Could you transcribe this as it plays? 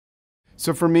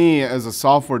So for me, as a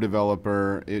software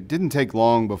developer, it didn't take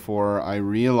long before I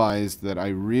realized that I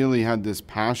really had this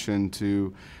passion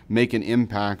to make an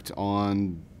impact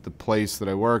on the place that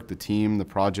I worked, the team, the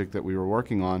project that we were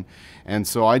working on. And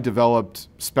so I developed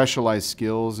specialized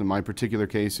skills. In my particular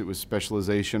case, it was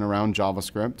specialization around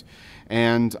JavaScript.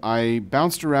 And I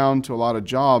bounced around to a lot of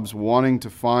jobs wanting to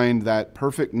find that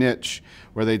perfect niche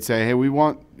where they'd say, hey, we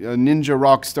want a ninja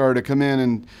rock star to come in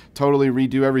and totally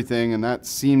redo everything. And that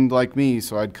seemed like me.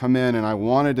 So I'd come in and I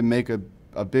wanted to make a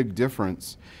big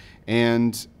difference.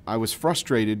 And I was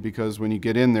frustrated because when you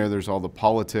get in there, there's all the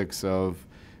politics of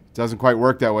it doesn't quite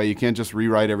work that way. You can't just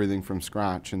rewrite everything from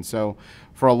scratch. And so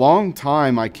for a long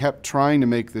time, I kept trying to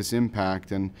make this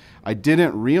impact, and I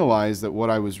didn't realize that what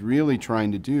I was really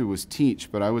trying to do was teach,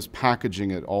 but I was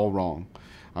packaging it all wrong.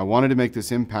 I wanted to make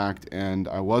this impact, and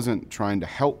I wasn't trying to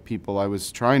help people. I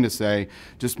was trying to say,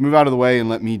 just move out of the way and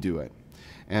let me do it.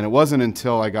 And it wasn't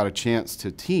until I got a chance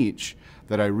to teach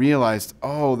that I realized,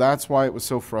 oh, that's why it was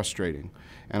so frustrating.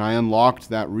 And I unlocked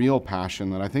that real passion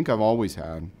that I think I've always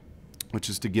had, which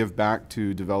is to give back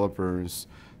to developers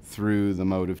through the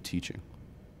mode of teaching.